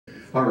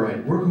All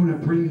right, we're going to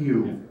bring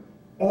you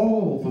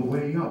all the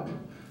way up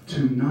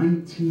to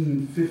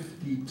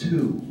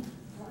 1952.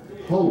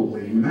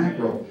 Holy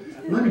mackerel.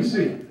 Let me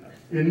see.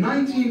 In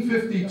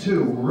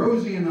 1952,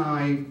 Rosie and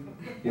I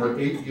were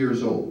 8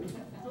 years old.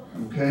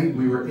 Okay,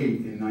 we were 8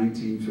 in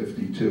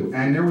 1952.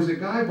 And there was a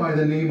guy by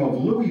the name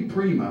of Louis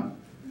Prima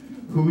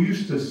who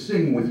used to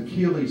sing with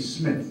Keely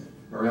Smith.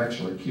 Or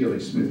actually, Keely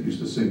Smith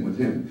used to sing with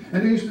him.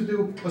 And they used to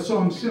do a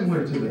song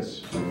similar to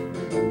this.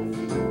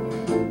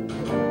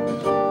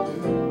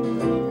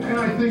 And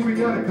I think we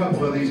got a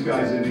couple of these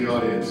guys in the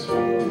audience.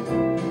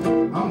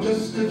 I'm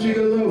just a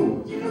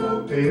gigolo,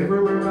 gigolo.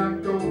 Everywhere I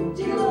go,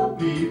 gigolo.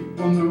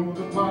 People know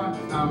the part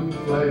I'm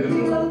playing.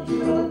 Gigolo,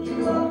 gigolo,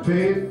 gigolo.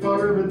 Pay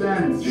for every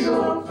dance,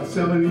 gigolo. I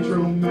sell each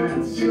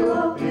romance,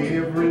 gigolo.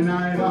 Every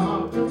night a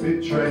hot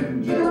bit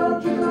train.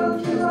 Gigolo, gigolo,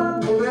 gigolo.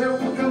 Well, there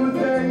will come a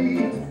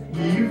day,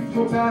 youth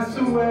will pass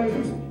away.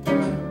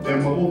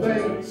 Then what will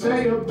they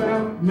say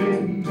about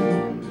me?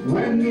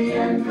 When the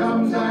end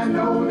comes, I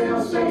know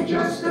they'll say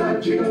just a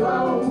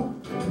gigolo.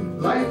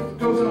 Life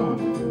goes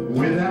on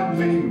without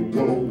me,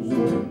 whoa.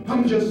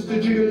 I'm just a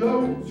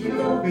gigolo,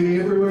 gigolo.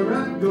 Everywhere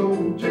I go,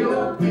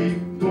 gigolo.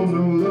 People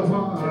know the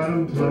part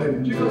I'm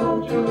playing,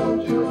 gigolo, gigolo,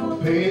 gigolo.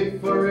 Paid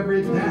for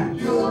every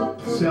dance, gigolo.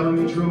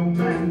 Selling each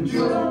romance,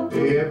 gigolo.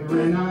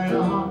 Every night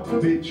a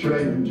heartbeat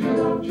train,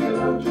 gigolo,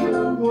 gigolo,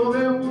 gigolo. Well,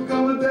 there will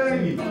come a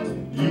day,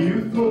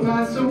 youth will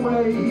pass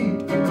away.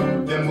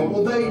 Then what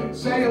will they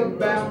say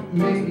about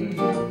me?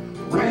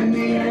 When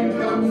the end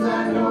comes,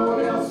 I know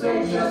they'll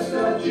say just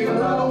a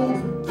gigolo.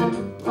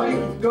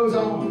 Life goes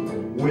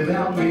on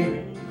without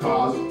me,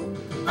 'cause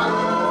I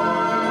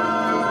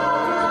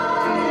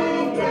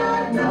ain't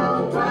got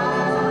nobody.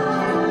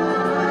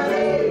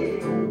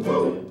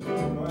 Woo.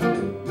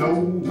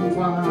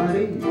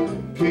 Nobody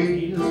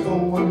cares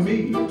for me.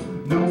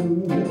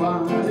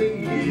 Nobody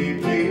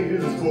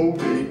cares for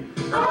me.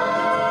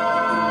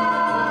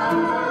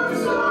 I'm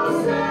so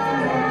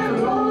sad and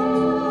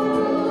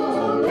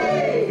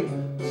lonely.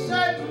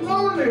 Sad and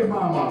lonely,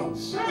 mama.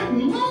 Sad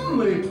and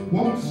lonely.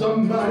 Won't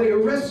somebody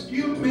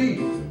rescue me?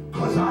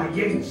 'Cause I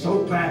ain't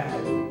so bad.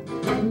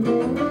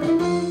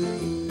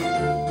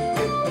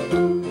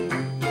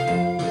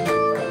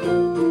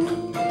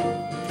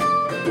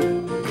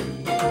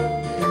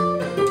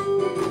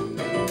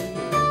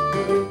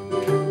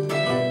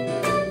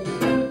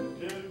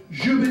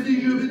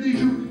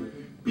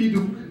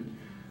 Joubidi-joubidi-joub-bidouk.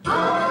 I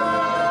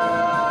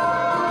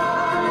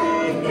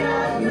ain't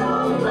got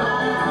nobody.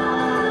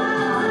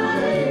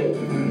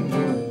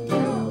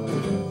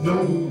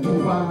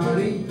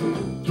 Nobody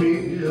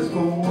cares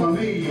for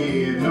me.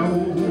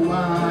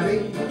 Nobody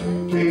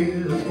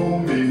cares for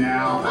me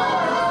now.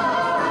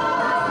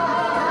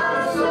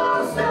 I'm so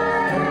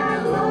sad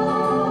and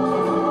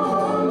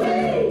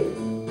lonely.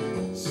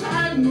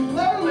 Sad and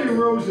lonely,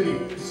 Rosie.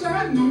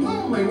 Sad and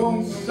lonely.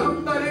 Won't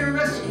somebody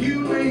rescue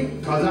me?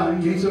 'Cause I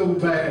ain't so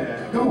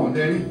bad. Come on,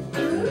 Danny.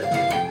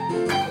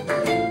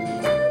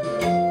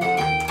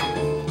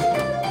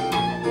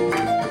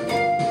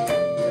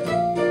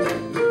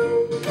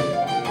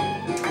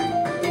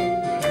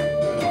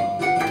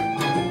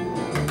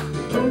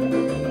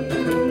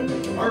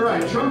 All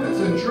right, trumpets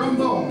and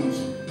trombones.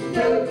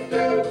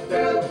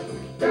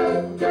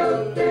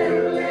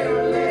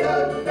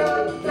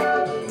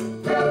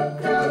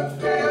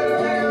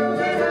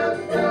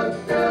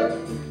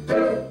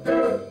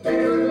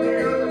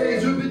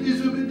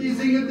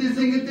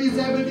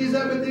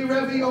 Zoobity-zoobity-zingity-zingity,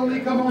 ravioli,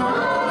 come on. I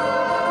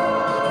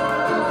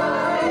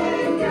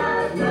ain't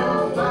got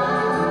nobody.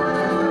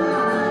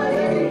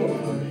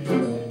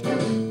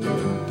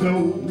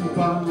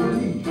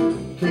 Nobody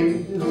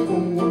cares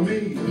for me.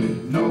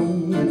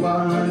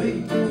 Nobody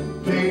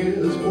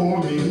cares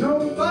for me.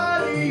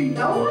 Nobody.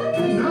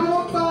 Nobody.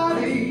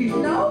 Nobody.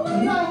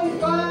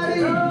 Nobody.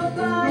 Nobody.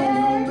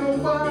 Nobody.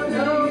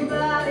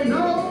 Nobody.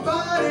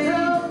 Nobody.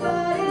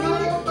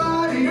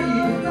 Nobody.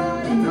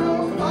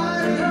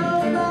 Nobody.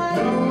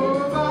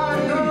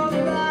 Nobody.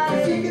 Nobody.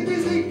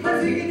 Zing-a-dee-zing.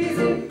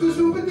 Zing-a-dee-zing.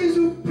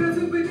 Zoobity-zoop.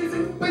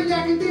 Zoobity-zoop.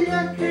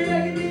 Yak-a-dee-yak.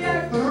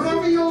 Yak-a-dee-yak.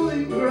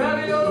 Ravioli.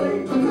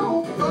 Ravioli.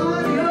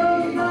 Nobody.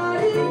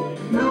 Nobody.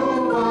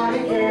 Nobody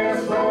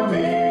cares for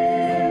me.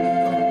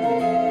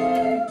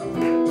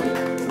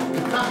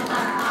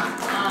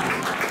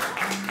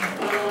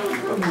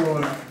 Come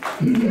on.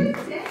 Good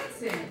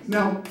dancing.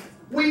 Now,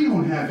 we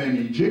don't have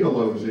any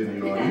gigolos in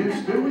the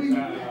audience, do we?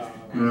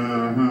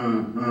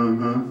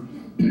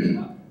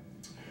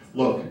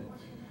 Look,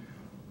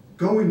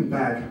 going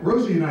back,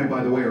 Rosie and I,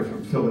 by the way, are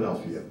from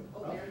Philadelphia.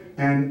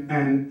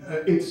 And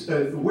it's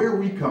where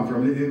we come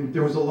from.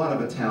 There was a lot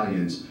of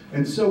Italians.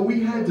 And so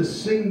we had to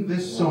sing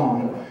this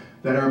song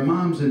that our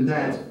moms and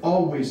dads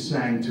always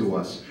sang to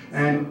us.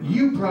 And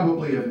you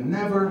probably have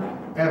never,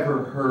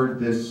 ever heard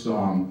this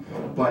song.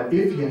 But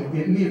if you,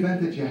 in the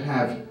event that you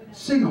have,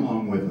 sing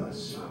along with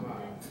us.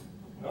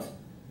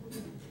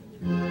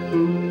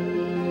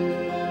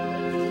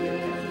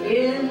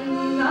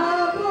 In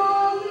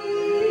Napoli,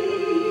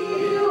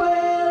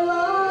 where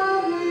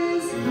love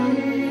is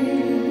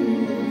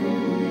free,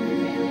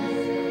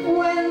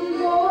 when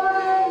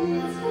boys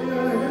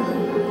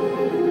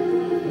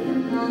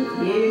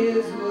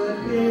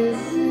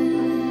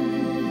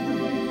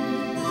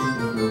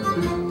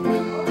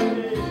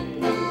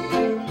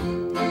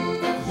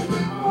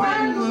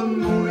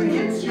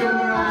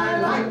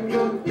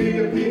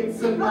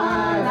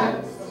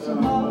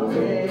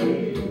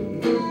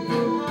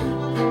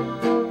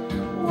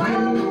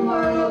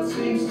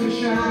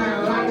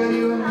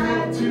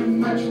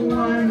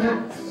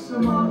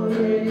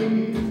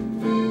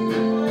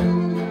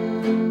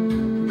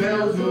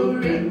bells will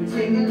ring,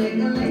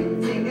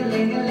 ting-a-ling-a-ling,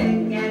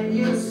 ting-a-ling-a-ling, and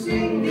you'll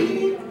sing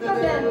beneath the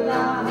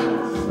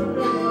bedlass.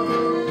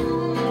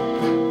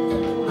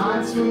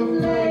 Hearts will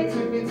play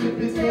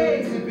tippy-tippy-tay,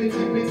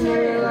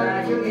 tippy-tippy-tay,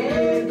 like a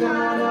gay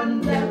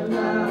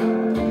tarantella.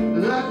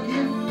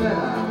 Lucky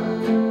fella,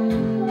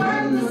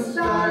 When the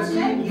stars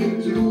make you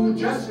do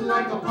just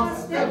like a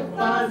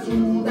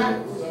pastefazoo,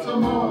 that's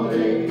amore.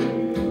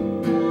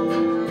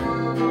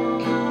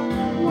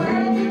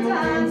 When you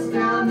dance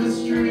down the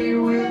street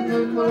with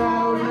the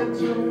cloud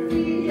at your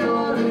feet,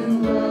 you're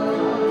in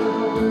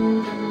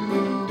love.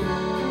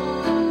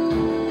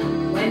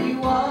 When you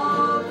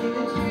walk in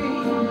a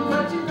dream,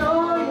 but you know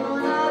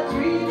you're not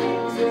dreaming,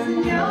 'cause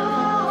in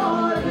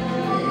your day,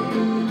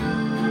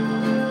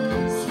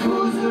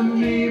 to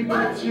me,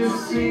 but you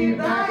see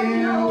that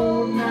in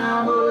old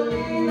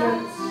Napoli,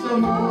 that's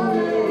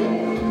amore.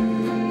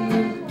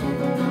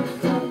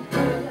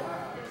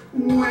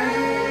 When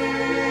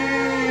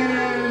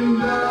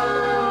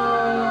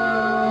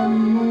the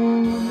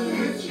moon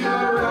hits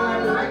your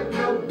eye like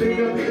a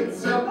big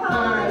pizza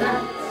pie,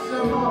 that's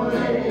amore.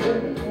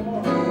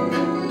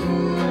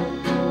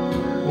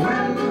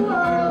 When the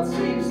world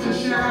seems to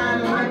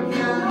shine like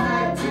you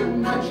had too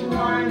much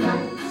wine,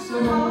 that's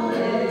amore.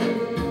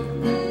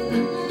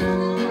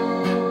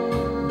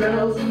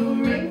 bells will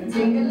ring,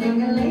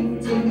 ting-a-ling-a-ling,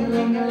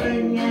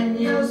 ting-a-ling-a-ling, and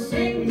you'll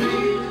sing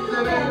beneath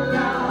the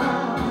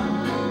bedlass.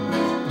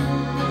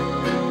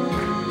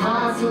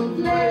 Hearts will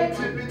play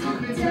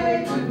tippy-tippy-tay,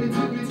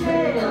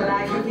 tippy-tippy-tay,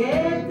 Like a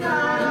gay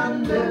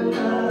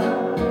tarantella.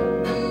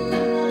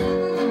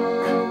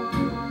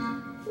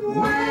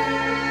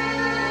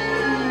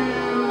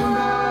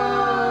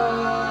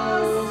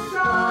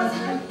 stars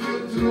make you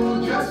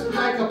drool just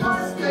like a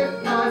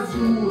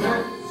pastefazoo,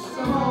 that's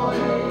amore.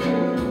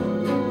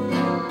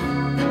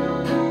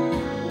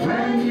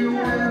 When you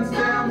dance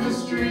down the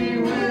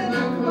street with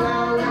a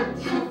cloud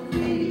at your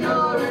feet,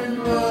 you're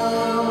in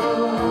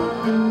love.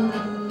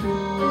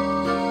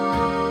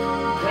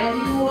 When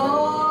you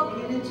walk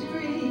in a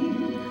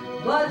dream,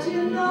 but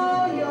you know